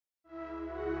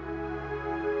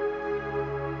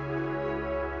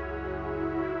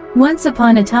Once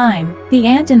upon a time, the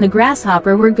ant and the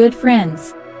grasshopper were good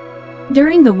friends.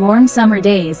 During the warm summer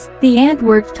days, the ant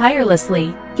worked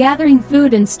tirelessly, gathering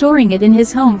food and storing it in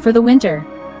his home for the winter.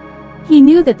 He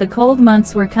knew that the cold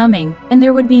months were coming, and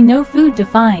there would be no food to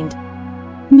find.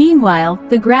 Meanwhile,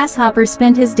 the grasshopper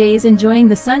spent his days enjoying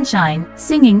the sunshine,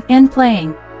 singing, and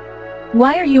playing.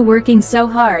 "Why are you working so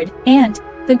hard, ant?"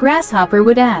 the grasshopper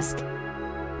would ask.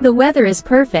 "The weather is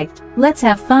perfect, let's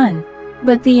have fun."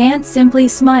 But the ant simply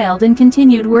smiled and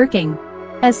continued working.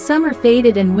 As summer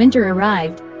faded and winter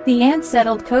arrived, the ant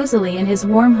settled cozily in his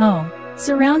warm home,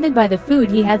 surrounded by the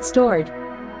food he had stored.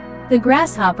 The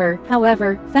grasshopper,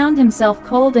 however, found himself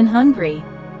cold and hungry.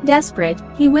 Desperate,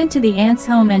 he went to the ant's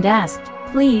home and asked,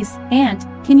 "Please, ant,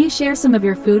 can you share some of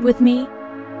your food with me?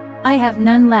 I have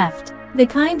none left." The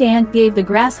kind ant gave the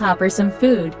grasshopper some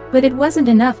food, but it wasn't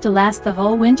enough to last the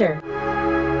whole winter.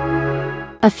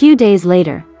 A few days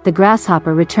later, the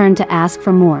grasshopper returned to ask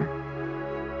for more.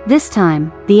 This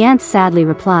time, the ant sadly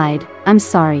replied, "I'm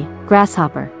sorry,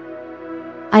 grasshopper.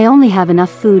 I only have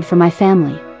enough food for my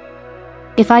family.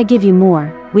 If I give you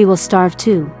more, we will starve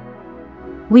too.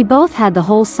 We both had the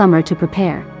whole summer to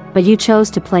prepare, but you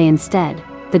chose to play instead."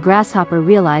 The grasshopper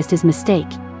realized his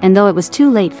mistake, and though it was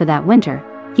too late for that winter,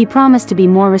 he promised to be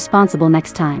more responsible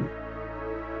next time.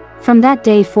 From that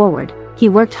day forward, he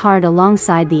worked hard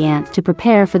alongside the ant to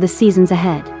prepare for the seasons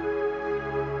ahead.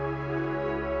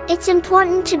 It's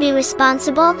important to be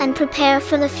responsible and prepare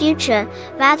for the future,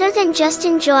 rather than just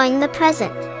enjoying the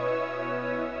present.